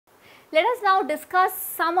Let us now discuss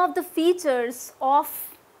some of the features of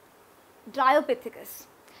Dryopithecus.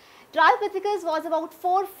 Dryopithecus was about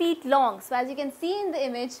 4 feet long. So, as you can see in the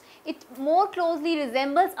image, it more closely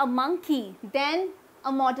resembles a monkey than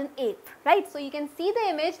a modern ape, right. So, you can see the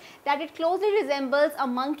image that it closely resembles a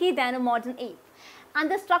monkey than a modern ape.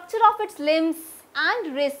 And the structure of its limbs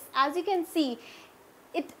and wrists, as you can see,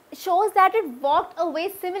 it shows that it walked a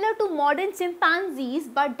way similar to modern chimpanzees,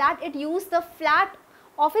 but that it used the flat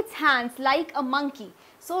of its hands like a monkey.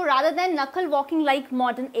 So, rather than knuckle walking like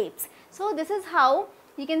modern apes. So, this is how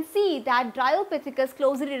you can see that Dryopithecus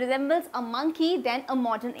closely resembles a monkey than a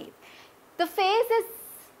modern ape. The face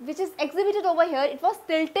which is exhibited over here, it was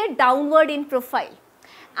tilted downward in profile,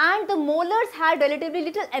 and the molars had relatively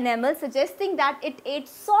little enamel, suggesting that it ate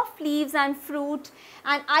soft leaves and fruit,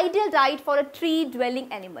 an ideal diet for a tree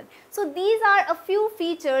dwelling animal. So, these are a few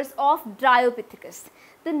features of Dryopithecus.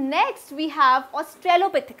 The next we have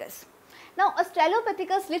Australopithecus. Now,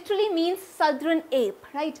 Australopithecus literally means southern ape,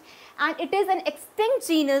 right, and it is an extinct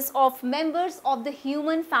genus of members of the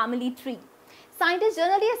human family tree. Scientists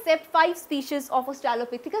generally accept 5 species of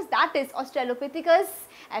Australopithecus, that is Australopithecus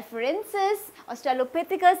afarensis,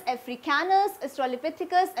 Australopithecus africanus,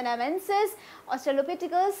 Australopithecus anamensis,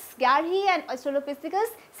 Australopithecus garhi and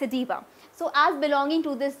Australopithecus sediba. So, as belonging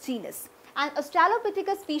to this genus. And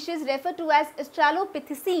Australopithecus species referred to as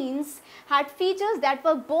Australopithecines had features that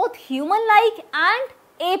were both human-like and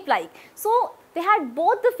ape-like. So, they had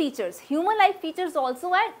both the features, human-like features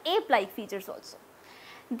also and ape-like features also.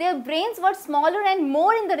 Their brains were smaller and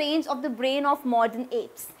more in the range of the brain of modern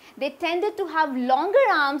apes. They tended to have longer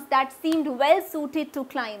arms that seemed well suited to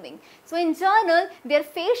climbing. So, in general, their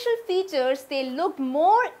facial features, they looked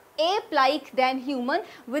more ape-like than human,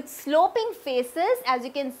 with sloping faces, as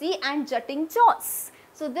you can see, and jutting jaws.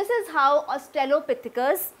 So, this is how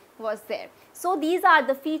Australopithecus was there. So, these are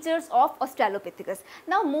the features of Australopithecus.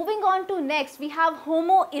 Now, moving on to next, we have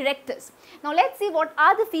Homo erectus. Now, let us see what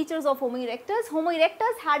are the features of Homo erectus. Homo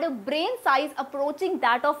erectus had a brain size approaching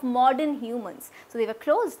that of modern humans. So, they were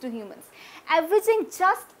close to humans. Averaging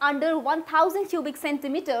just under 1000 cubic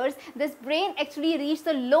centimeters, this brain actually reached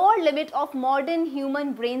the lower limit of modern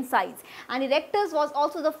human brain size. And erectus was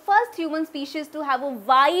also the first human species to have a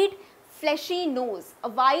wide fleshy nose,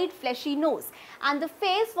 and the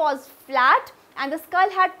face was flat and the skull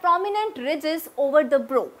had prominent ridges over the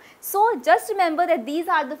brow. So, just remember that these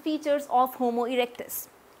are the features of Homo erectus.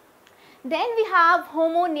 Then we have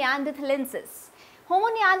Homo neanderthalensis. Homo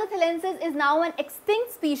neanderthalensis is now an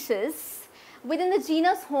extinct species within the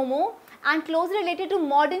genus Homo and closely related to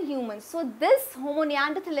modern humans. So, this Homo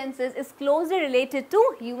neanderthalensis is closely related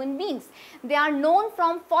to human beings. They are known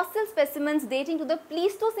from fossil specimens dating to the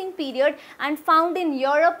Pleistocene period and found in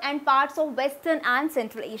Europe and parts of Western and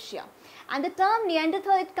Central Asia. And the term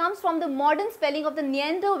Neanderthal, it comes from the modern spelling of the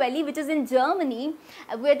Neander Valley, which is in Germany,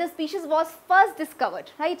 where the species was first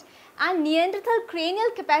discovered, right. And Neanderthal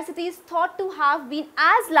cranial capacity is thought to have been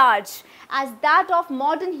as large as that of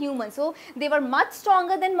modern humans. So, they were much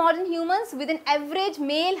stronger than modern humans with an average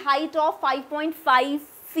male height of 5.5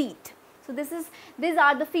 feet. So, these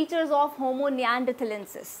are the features of Homo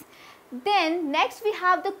neanderthalensis. Then next we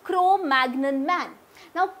have the Cro-Magnon man.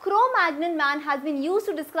 Now, Cro-Magnon man has been used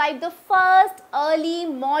to describe the first early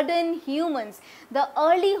modern humans, the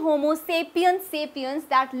early Homo sapiens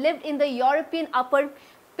that lived in the European Upper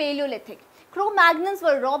Paleolithic. Cro-Magnons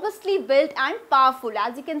were robustly built and powerful.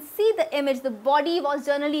 As you can see the image, the body was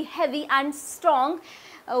generally heavy and strong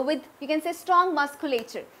with, you can say, strong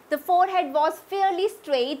musculature. The forehead was fairly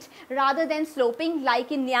straight rather than sloping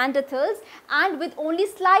like in Neanderthals, and with only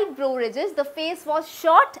slight brow ridges. The face was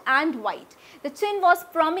short and white. The chin was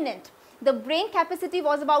prominent. The brain capacity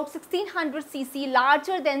was about 1600 cc,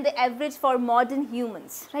 larger than the average for modern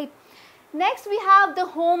humans, right. Next we have the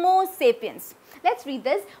Homo sapiens. Let's read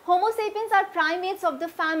this. Homo sapiens are primates of the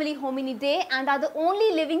family Hominidae and are the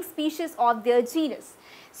only living species of their genus.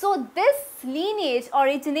 So, this lineage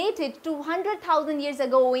originated 200,000 years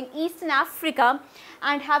ago in Eastern Africa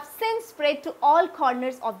and have since spread to all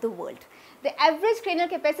corners of the world. The average cranial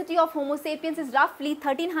capacity of Homo sapiens is roughly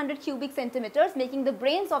 1300 cubic centimeters, making the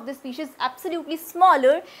brains of this species absolutely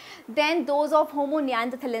smaller than those of Homo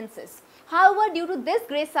neanderthalensis. However, due to this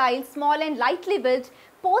gracile, small and lightly built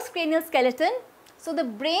postcranial skeleton, so the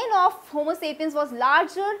brain of Homo sapiens was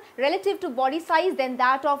larger relative to body size than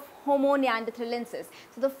that of Homo neanderthalensis.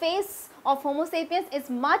 So, the face of Homo sapiens is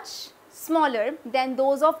much smaller than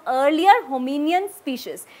those of earlier hominian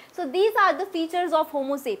species. So, these are the features of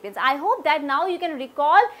Homo sapiens. I hope that now you can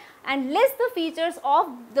recall and list the features of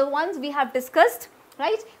the ones we have discussed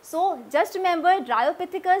right? So just remember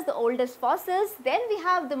Dryopithecus, the oldest fossils, then we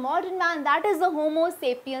have the modern man, that is the Homo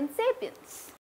sapiens sapiens.